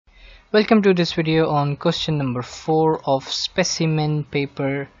Welcome to this video on question number 4 of specimen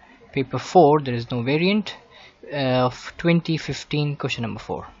paper 4. There is no variant of 2015, question number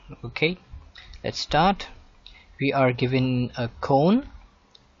 4. Okay, let's start. We are given a cone.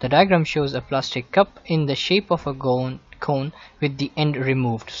 The diagram shows a plastic cup in the shape of a cone with the end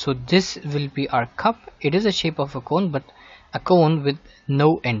removed. So this will be our cup. It is a shape of a cone, but a cone with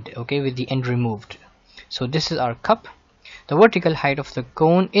no end, okay, with the end removed. So this is our cup. The vertical height of the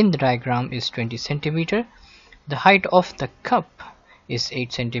cone in the diagram is 20 centimeter. The height of the cup is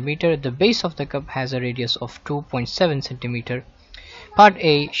 8 centimeter. The base of the cup has a radius of 2.7 centimeter. Part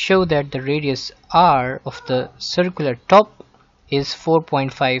A, show that the radius R of the circular top is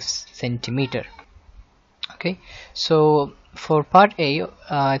 4.5 centimeter. Okay, so for part A,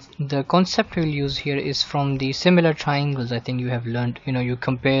 the concept we'll use here is from the similar triangles. I think you have learned, you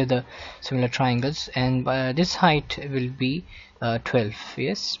compare the similar triangles, and this height will be 12.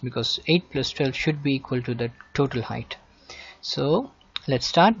 Yes, because 8 plus 12 should be equal to the total height. So let's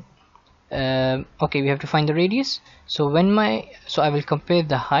start. Okay, we have to find the radius. So I will compare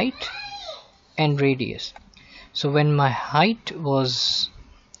the height and radius. So when my height was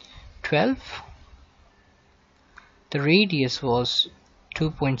 12, the radius was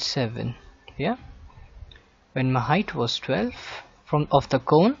 2.7. yeah, when my height was 12 of the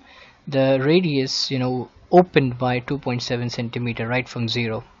cone, the radius opened by 2.7 centimeter right from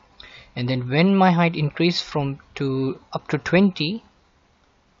 0, and then when my height increased up to 20,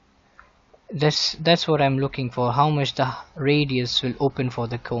 that's what I'm looking for, how much the radius will open for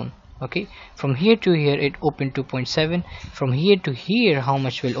the cone. Okay, from here to here it opened 2.7, from here to here how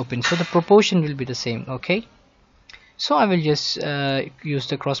much will open, so the proportion will be the same. Okay, so I will just use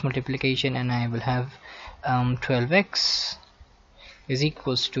the cross multiplication, and I will have 12x is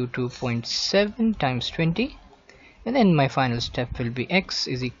equals to 2.7 times 20, and then my final step will be x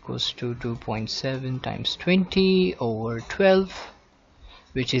is equals to 2.7 times 20 over 12,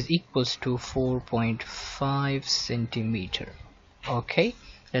 which is equals to 4.5 centimeter. Okay,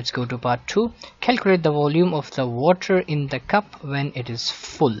 let's go to part 2. Calculate the volume of the water in the cup when it is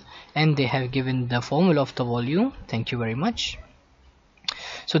full, and they have given the formula of the volume. Thank you very much.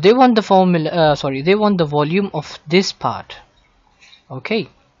 So they want the formula, they want the volume of this part. Okay,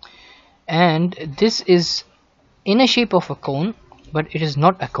 and this is in a shape of a cone, but it is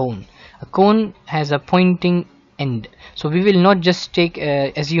not a cone. A cone has a pointing end, so we will not just take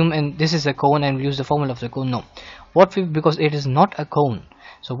assume and this is a cone and use the formula of the cone. No, because it is not a cone.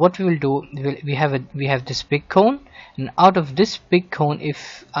 So what we will do, we have this big cone, and out of this big cone,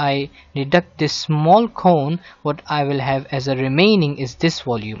 if I deduct this small cone, what I will have as a remaining is this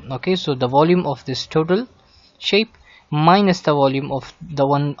volume. Okay, so the volume of this total shape minus the volume of the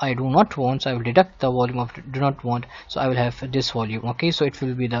one I do not want, so I will deduct the volume of do not want, so I will have this volume. Okay, so it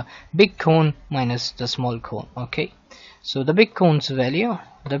will be the big cone minus the small cone. Okay, so the big cone's value,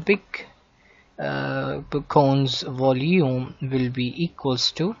 the big cone's volume will be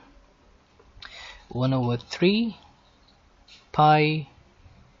equals to 1 over 3 pi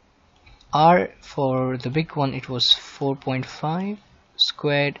r. For the big one it was 4.5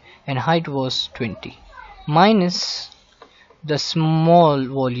 squared, and height was 20, minus the small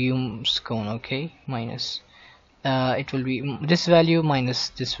volume's cone. Okay, minus it will be this value minus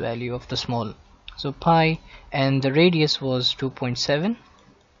this value of the small, so pi, and the radius was 2.7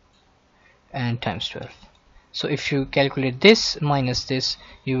 and times 12. So if you calculate this minus this,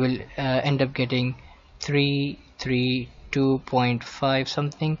 you will end up getting 332.5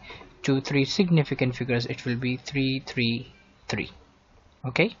 something, 3 significant figures, it will be 333.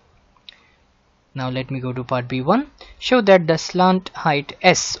 Okay, now let me go to part B1. Show that the slant height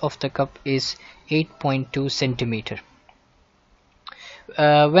S of the cup is 8.2 centimeter.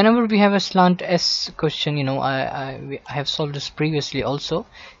 Whenever we have a slant S question, I have solved this previously also,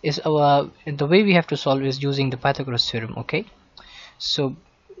 is the way we have to solve is using the Pythagoras theorem. Okay, so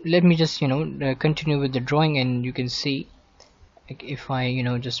let me just continue with the drawing, and you can see, like, if I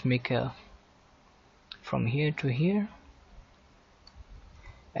just make a from here to here,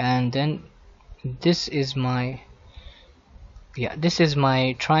 and then this is my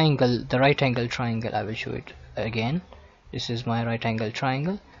triangle, the right angle triangle. I will show it again. This is my right angle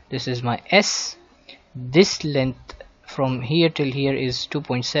triangle, this is my S, this length from here till here is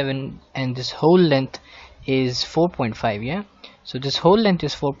 2.7, and this whole length is 4.5. yeah, so this whole length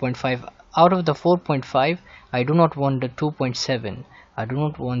is 4.5. Out of the 4.5, I do not want the 2.7, I do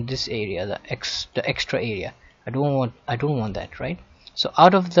not want this area, the extra area, I don't want that, right? So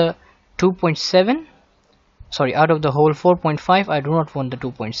out of the 2.7, out of the whole 4.5, I do not want the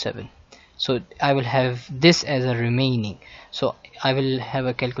 2.7. so I will have this as a remaining. So I will have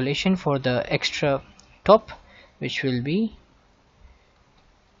a calculation for the extra top, which will be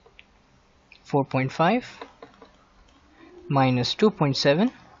 4.5 minus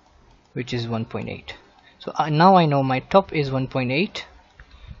 2.7, which is 1.8. So now I know my top is 1.8,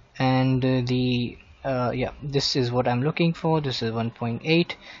 and yeah, this is what I'm looking for. This is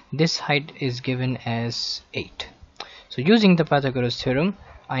 1.8. This height is given as 8. So using the Pythagoras theorem,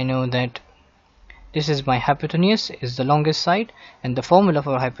 I know that this is my hypotenuse, is the longest side, and the formula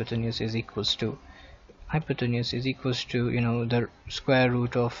for hypotenuse is equals to you know, the square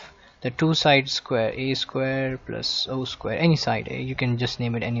root of the two sides square, a square plus o square, any side a, you can just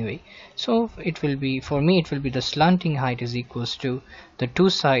name it anyway. So it will be, for me it will be the slanting height is equals to the two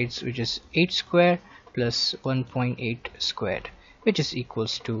sides, which is 8 square plus 1.8 squared, which is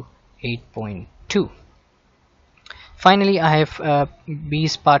equals to 8.2. Finally, I have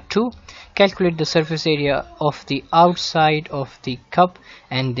B's part 2. Calculate the surface area of the outside of the cup,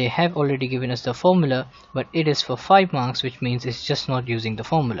 and they have already given us the formula, but it is for 5 marks, which means it's just not using the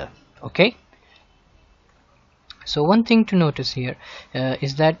formula. Okay, so one thing to notice here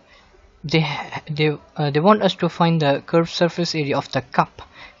is that they want us to find the curved surface area of the cup.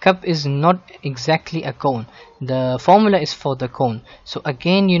 Cup is not exactly a cone. The formula is for the cone. So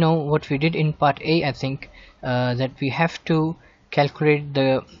again, you know what we did in part A, I think, that we have to calculate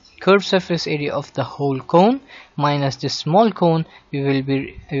the curved surface area of the whole cone minus this small cone. We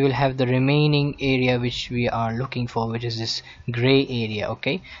will have the remaining area which we are looking for, which is this gray area.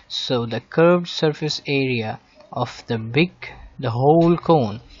 Okay, so the curved surface area of the whole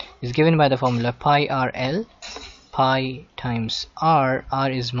cone is given by the formula pi RL. Pi times r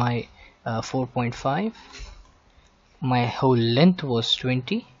is my 4.5. my whole length was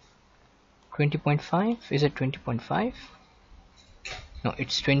 20.5. is it 20.5? no,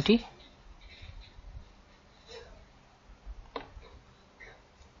 it's 20.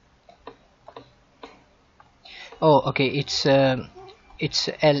 Oh, okay, it's L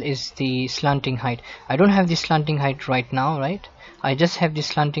is the slanting height. I don't have the slanting height right now, right? I just have the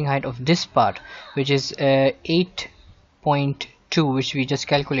slanting height of this part, which is 8.2, which we just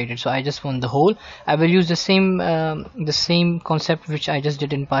calculated. So I just want the whole. I will use the same concept which I just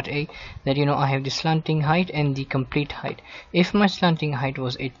did in part A, that you know I have the slanting height and the complete height. If my slanting height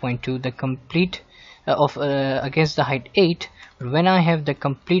was 8.2, the complete against the height 8, but when I have the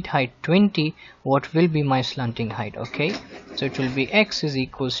complete height 20, what will be my slanting height? Okay, so it will be x is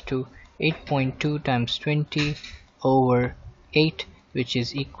equals to 8.2 times 20 over 8, which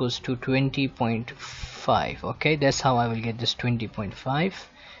is equals to 20.5. okay, that's how I will get this 20.5,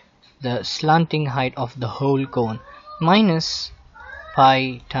 the slanting height of the whole cone, minus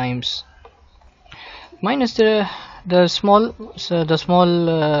pi times minus the small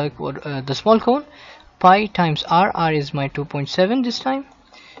cone, pi times r is my 2.7 this time,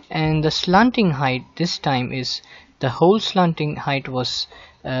 and the slanting height this time is, the whole slanting height was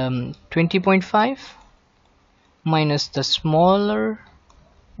 20.5 minus the smaller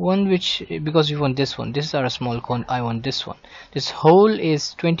one, which, because we want this one, this is our small cone, I want this one. This whole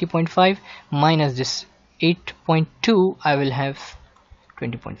is 20.5 minus this 8.2, I will have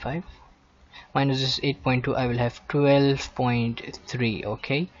 20.5 minus this 8.2, I will have 12.3.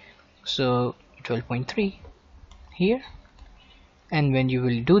 okay, so 12.3 here, and when you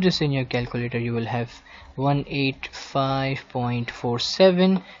will do this in your calculator, you will have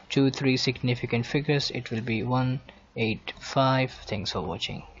 185.47 to 3 significant figures. It will be 185. Thanks for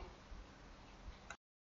watching.